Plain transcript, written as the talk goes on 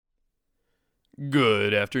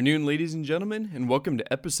Good afternoon, ladies and gentlemen, and welcome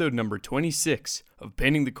to episode number 26 of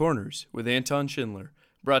Painting the Corners with Anton Schindler,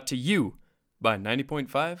 brought to you by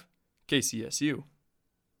 90.5 KCSU.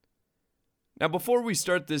 Now, before we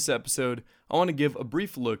start this episode, I want to give a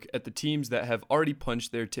brief look at the teams that have already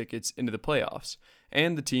punched their tickets into the playoffs,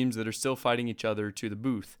 and the teams that are still fighting each other to the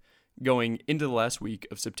booth, going into the last week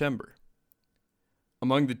of September.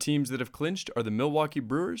 Among the teams that have clinched are the Milwaukee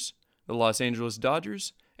Brewers, the Los Angeles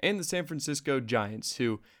Dodgers, and the San Francisco Giants,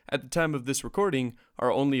 who, at the time of this recording,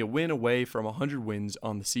 are only a win away from 100 wins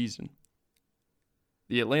on the season.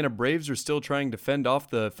 The Atlanta Braves are still trying to fend off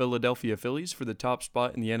the Philadelphia Phillies for the top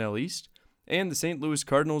spot in the NL East, and the St. Louis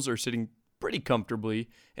Cardinals are sitting pretty comfortably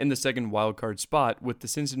in the second wildcard spot, with the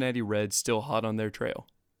Cincinnati Reds still hot on their trail.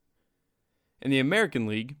 In the American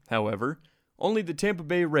League, however, only the Tampa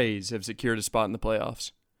Bay Rays have secured a spot in the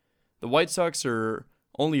playoffs. The White Sox are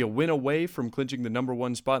only a win away from clinching the number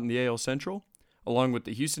one spot in the AL Central, along with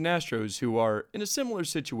the Houston Astros, who are in a similar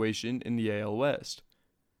situation in the AL West.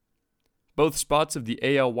 Both spots of the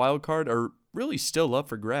AL wildcard are really still up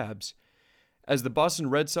for grabs, as the Boston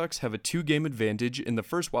Red Sox have a 2-game advantage in the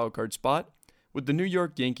first wildcard spot, with the New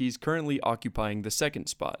York Yankees currently occupying the second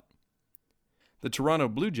spot. The Toronto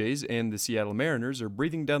Blue Jays and the Seattle Mariners are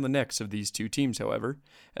breathing down the necks of these two teams, however,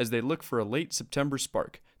 as they look for a late September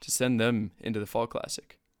spark to send them into the Fall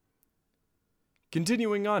Classic.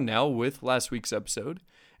 Continuing on now with last week's episode,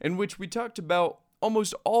 in which we talked about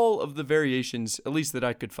almost all of the variations, at least that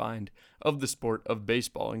I could find, of the sport of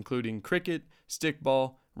baseball, including cricket,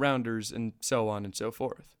 stickball, rounders, and so on and so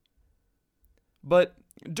forth. But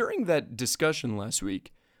during that discussion last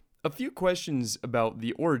week, a few questions about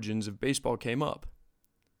the origins of baseball came up.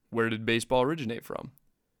 Where did baseball originate from?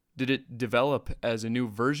 Did it develop as a new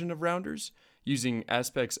version of rounders, using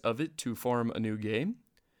aspects of it to form a new game?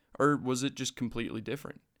 Or was it just completely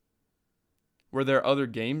different? Were there other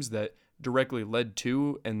games that directly led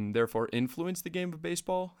to and therefore influenced the game of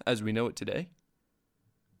baseball as we know it today?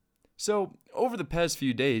 So, over the past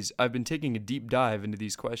few days, I've been taking a deep dive into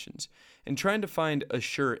these questions and trying to find a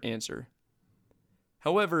sure answer.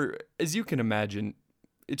 However, as you can imagine,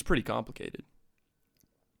 it's pretty complicated.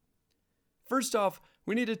 First off,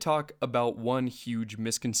 we need to talk about one huge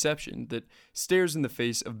misconception that stares in the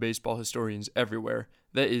face of baseball historians everywhere,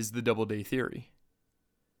 that is the Doubleday theory.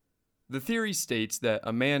 The theory states that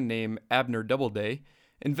a man named Abner Doubleday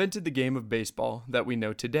invented the game of baseball that we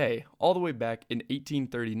know today, all the way back in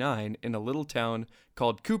 1839 in a little town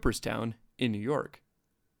called Cooperstown in New York.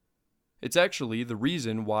 It's actually the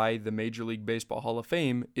reason why the Major League Baseball Hall of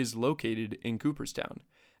Fame is located in Cooperstown,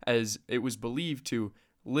 as it was believed to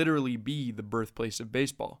literally be the birthplace of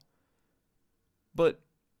baseball. But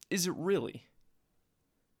is it really?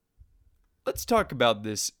 Let's talk about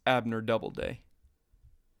this Abner Doubleday.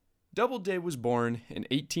 Doubleday was born in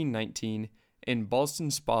 1819 in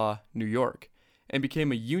Ballston Spa, New York, and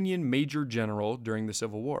became a Union Major General during the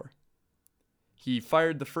Civil War. He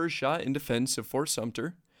fired the first shot in defense of Fort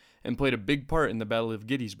Sumter and played a big part in the Battle of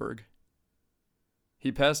Gettysburg.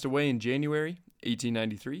 He passed away in January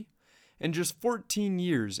 1893, and just 14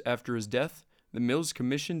 years after his death, the Mills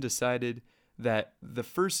Commission decided that the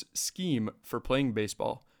first scheme for playing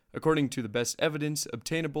baseball, according to the best evidence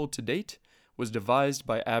obtainable to date, was devised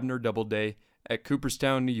by Abner Doubleday at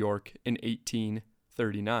Cooperstown, New York in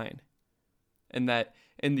 1839. And that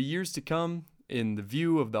in the years to come, in the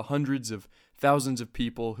view of the hundreds of thousands of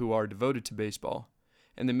people who are devoted to baseball,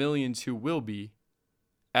 and the millions who will be,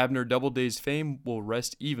 Abner Doubleday's fame will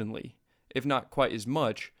rest evenly, if not quite as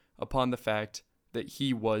much, upon the fact that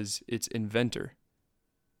he was its inventor,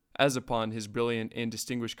 as upon his brilliant and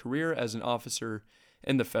distinguished career as an officer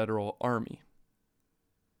in the Federal Army.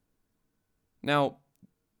 Now,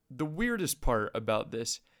 the weirdest part about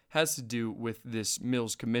this has to do with this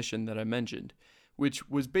Mills Commission that I mentioned, which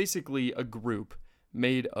was basically a group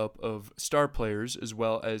made up of star players as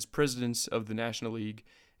well as presidents of the National League,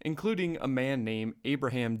 including a man named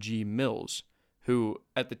Abraham G. Mills, who,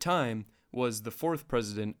 at the time, was the fourth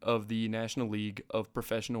president of the National League of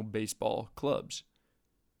Professional Baseball Clubs.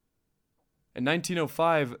 In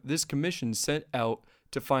 1905, this commission set out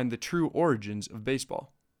to find the true origins of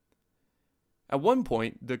baseball. At one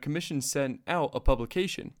point, the commission sent out a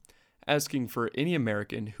publication asking for any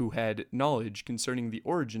American who had knowledge concerning the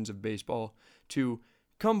origins of baseball to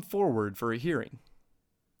come forward for a hearing.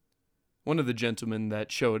 One of the gentlemen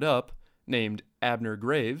that showed up, named Abner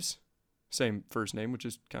Graves, same first name, which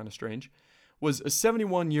is kind of strange, was a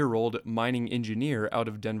 71-year-old mining engineer out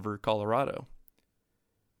of Denver, Colorado.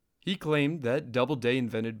 He claimed that Doubleday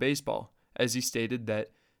invented baseball, as he stated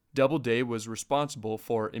that Doubleday was responsible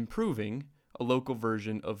for improving a local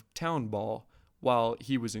version of town ball while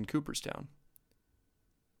he was in Cooperstown.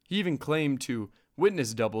 He even claimed to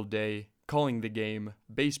witness Doubleday calling the game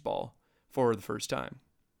baseball for the first time.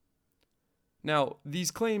 Now,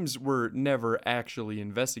 these claims were never actually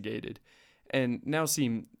investigated and now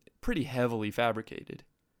seem pretty heavily fabricated.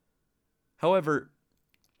 However,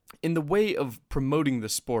 in the way of promoting the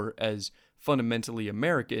sport as fundamentally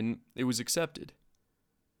American, it was accepted.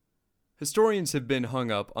 Historians have been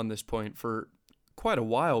hung up on this point for quite a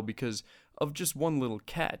while because of just one little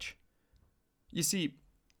catch. You see,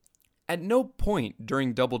 at no point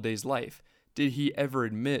during Doubleday's life did he ever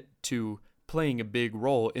admit to playing a big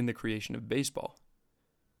role in the creation of baseball.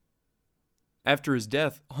 After his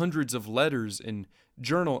death, hundreds of letters and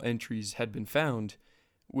journal entries had been found,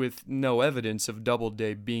 with no evidence of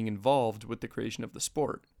Doubleday being involved with the creation of the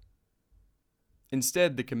sport.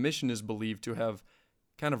 Instead, the commission is believed to have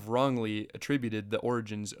kind of wrongly attributed the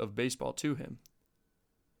origins of baseball to him.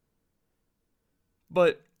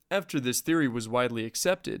 But after this theory was widely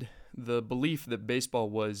accepted, the belief that baseball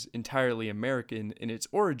was entirely American in its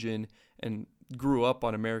origin and grew up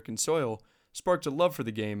on American soil sparked a love for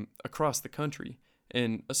the game across the country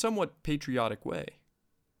in a somewhat patriotic way.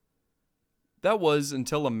 That was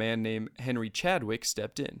until a man named Henry Chadwick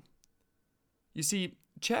stepped in. You see,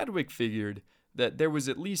 Chadwick figured that there was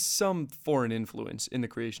at least some foreign influence in the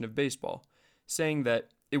creation of baseball, saying that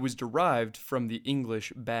it was derived from the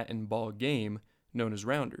English bat and ball game known as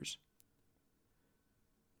rounders.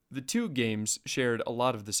 The two games shared a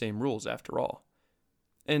lot of the same rules after all.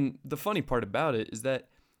 And the funny part about it is that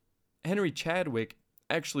Henry Chadwick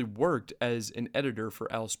actually worked as an editor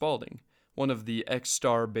for Al Spalding, one of the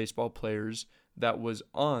ex-star baseball players that was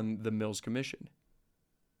on the Mills Commission.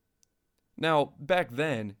 Now, back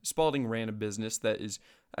then, Spalding ran a business that is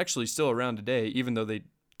actually still around today, even though they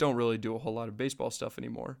don't really do a whole lot of baseball stuff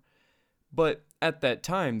anymore. But at that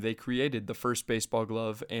time, they created the first baseball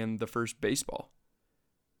glove and the first baseball.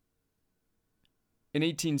 In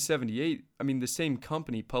 1878, the same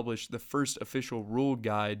company published the first official rule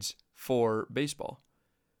guides for baseball.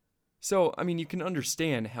 So, you can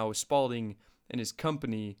understand how Spalding and his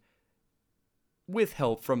company, with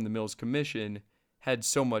help from the Mills Commission, had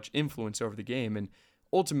so much influence over the game and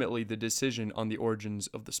ultimately the decision on the origins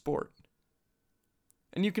of the sport.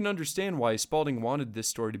 And you can understand why Spalding wanted this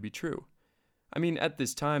story to be true. At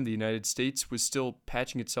this time, the United States was still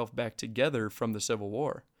patching itself back together from the Civil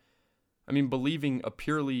War. Believing a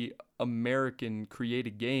purely American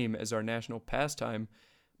created game as our national pastime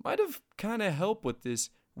might have kind of helped with this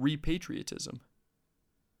repatriotism.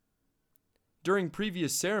 During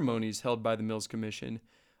previous ceremonies held by the Mills Commission,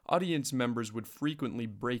 audience members would frequently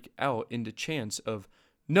break out into chants of,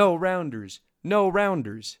 "No rounders! No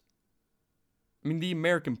rounders!" The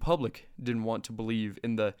American public didn't want to believe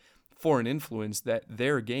in the foreign influence that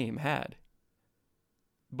their game had.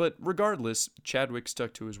 But regardless, Chadwick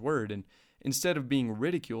stuck to his word, and instead of being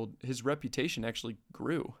ridiculed, his reputation actually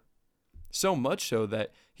grew. So much so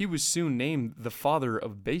that he was soon named the father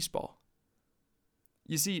of baseball.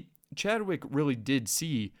 You see, Chadwick really did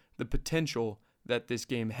see the potential that this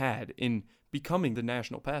game had in becoming the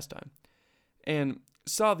national pastime, and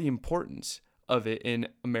saw the importance of it in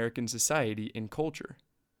American society and culture.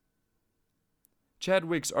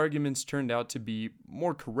 Chadwick's arguments turned out to be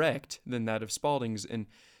more correct than that of Spalding's and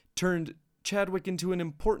turned Chadwick into an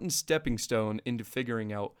important stepping stone into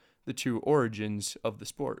figuring out the true origins of the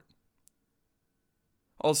sport.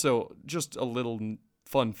 Also, just a little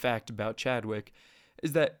fun fact about Chadwick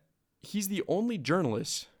is that he's the only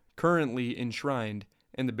journalist currently enshrined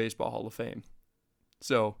in the Baseball Hall of Fame.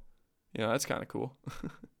 So, that's kind of cool.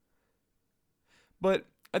 But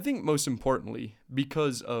I think most importantly,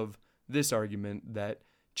 because of this argument that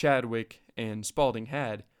Chadwick and Spalding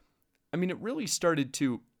had, it really started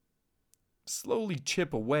to slowly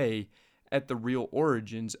chip away at the real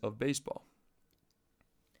origins of baseball.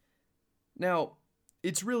 Now,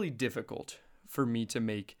 it's really difficult for me to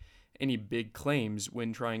make any big claims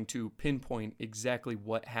when trying to pinpoint exactly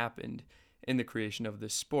what happened in the creation of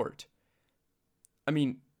this sport.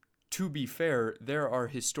 To be fair, there are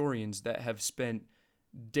historians that have spent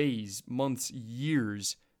days, months,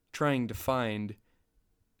 years trying to find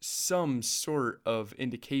some sort of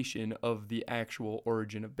indication of the actual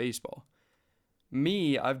origin of baseball.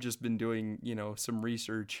 Me, I've just been doing, some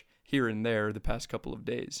research here and there the past couple of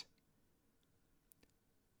days.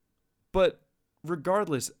 But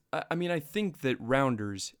regardless, I think that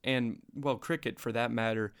rounders and, cricket for that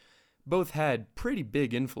matter, both had pretty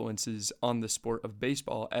big influences on the sport of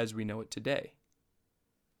baseball as we know it today.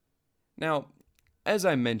 Now, as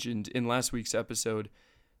I mentioned in last week's episode,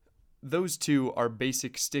 those two are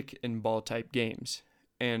basic stick and ball type games,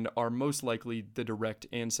 and are most likely the direct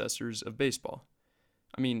ancestors of baseball.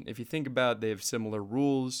 I mean, if you think about it, they have similar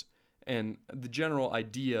rules, and the general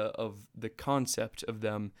idea of the concept of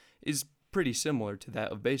them is pretty similar to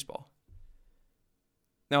that of baseball.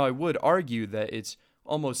 Now, I would argue that it's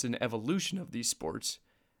almost an evolution of these sports,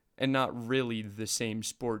 and not really the same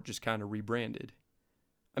sport, just kind of rebranded.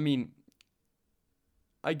 I mean,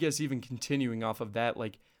 I guess even continuing off of that,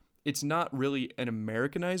 like, it's not really an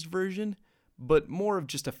Americanized version, but more of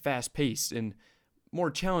just a fast-paced and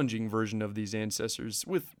more challenging version of these ancestors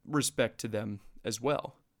with respect to them as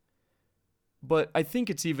well. But I think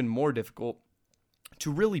it's even more difficult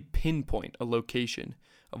to really pinpoint a location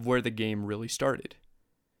of where the game really started.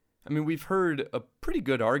 I mean, we've heard a pretty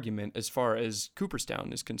good argument as far as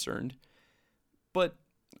Cooperstown is concerned, but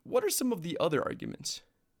what are some of the other arguments?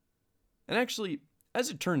 And actually,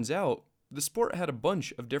 as it turns out, the sport had a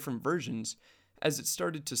bunch of different versions as it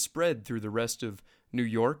started to spread through the rest of New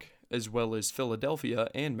York, as well as Philadelphia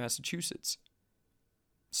and Massachusetts.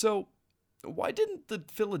 So, why didn't the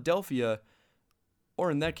Philadelphia, or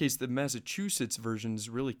in that case the Massachusetts versions,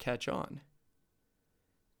 really catch on?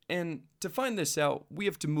 And to find this out, we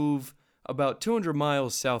have to move about 200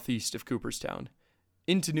 miles southeast of Cooperstown,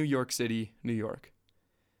 into New York City, New York.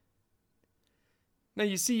 Now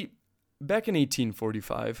you see, back in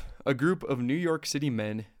 1845, a group of New York City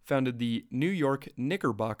men founded the New York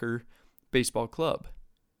Knickerbocker Baseball Club.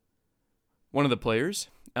 One of the players,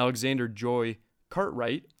 Alexander Joy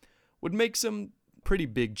Cartwright, would make some pretty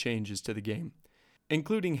big changes to the game,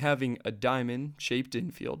 including having a diamond-shaped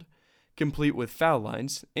infield, complete with foul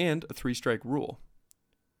lines and a 3-strike rule.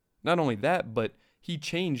 Not only that, but he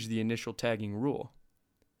changed the initial tagging rule.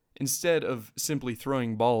 Instead of simply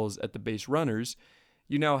throwing balls at the base runners,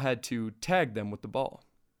 you now had to tag them with the ball,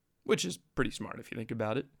 which is pretty smart if you think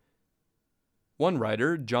about it. One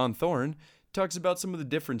writer, John Thorne, talks about some of the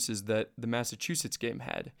differences that the Massachusetts game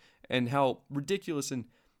had, and how ridiculous and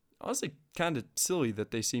honestly kind of silly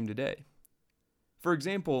that they seem today. For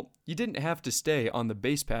example, you didn't have to stay on the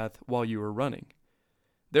base path while you were running.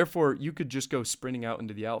 Therefore, you could just go sprinting out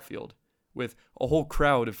into the outfield, with a whole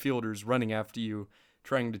crowd of fielders running after you,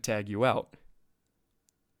 trying to tag you out.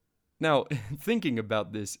 Now, thinking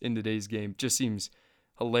about this in today's game just seems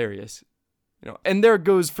hilarious. And there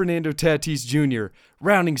goes Fernando Tatis Jr.,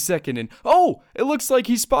 rounding second, and oh, it looks like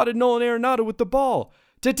he spotted Nolan Arenado with the ball.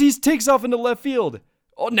 Tatis takes off into left field.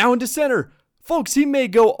 Oh, now into center. Folks, he may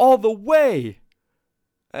go all the way.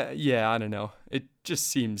 Yeah, I don't know. It just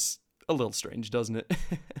seems a little strange, doesn't it?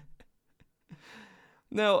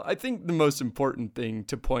 Now, I think the most important thing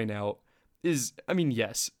to point out is,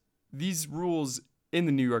 yes, these rules in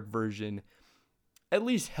the New York version at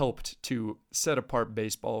least helped to set apart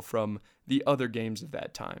baseball from the other games of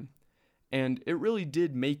that time. And it really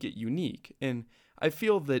did make it unique. And I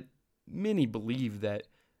feel that many believe that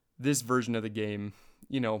this version of the game,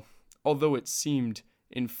 although it seemed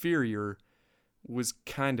inferior, was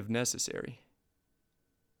kind of necessary.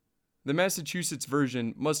 The Massachusetts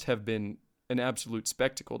version must have been an absolute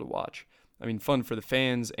spectacle to watch. Fun for the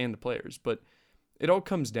fans and the players, but it all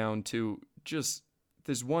comes down to just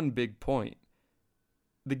this one big point.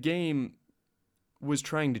 The game was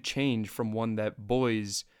trying to change from one that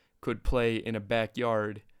boys could play in a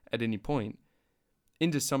backyard at any point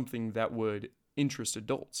into something that would interest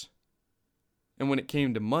adults. And when it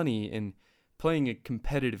came to money and playing a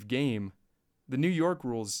competitive game, the New York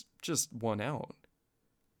rules just won out.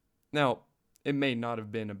 Now, it may not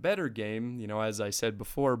have been a better game, as I said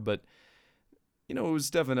before, but, it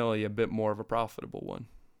was definitely a bit more of a profitable one.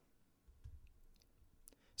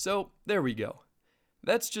 So, there we go.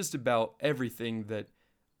 That's just about everything that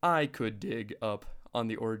I could dig up on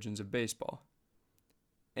the origins of baseball.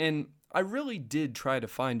 And I really did try to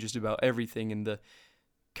find just about everything in the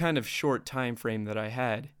kind of short time frame that I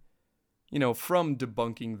had. From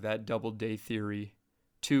debunking that Doubleday theory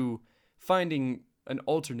to finding an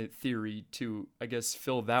alternate theory to,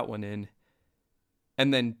 fill that one in,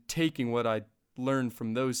 and then taking what I learned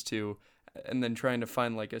from those two and then trying to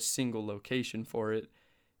find a single location for it.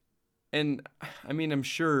 And I'm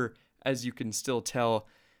sure, as you can still tell,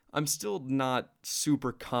 I'm still not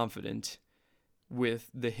super confident with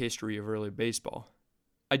the history of early baseball.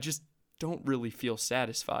 I just don't really feel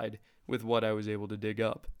satisfied with what I was able to dig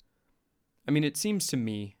up. It seems to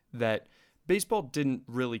me that baseball didn't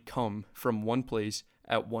really come from one place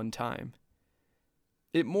at one time.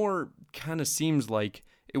 It more kind of seems like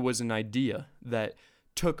it was an idea that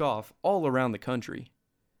took off all around the country,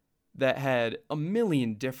 that had a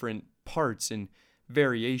million different parts and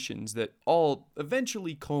variations that all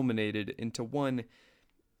eventually culminated into one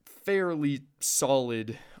fairly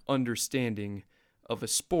solid understanding of a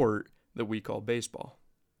sport that we call baseball.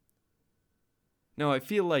 Now, I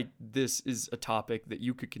feel like this is a topic that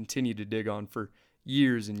you could continue to dig on for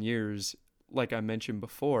years and years, like I mentioned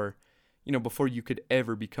before, before you could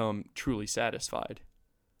ever become truly satisfied.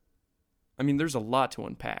 I mean, there's a lot to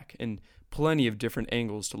unpack and plenty of different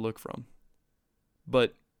angles to look from.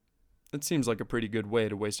 But it seems like a pretty good way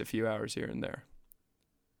to waste a few hours here and there.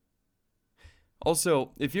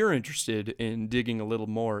 Also, if you're interested in digging a little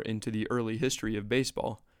more into the early history of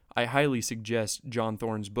baseball, I highly suggest John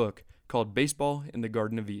Thorne's book called Baseball in the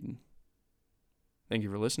Garden of Eden. Thank you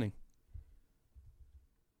for listening.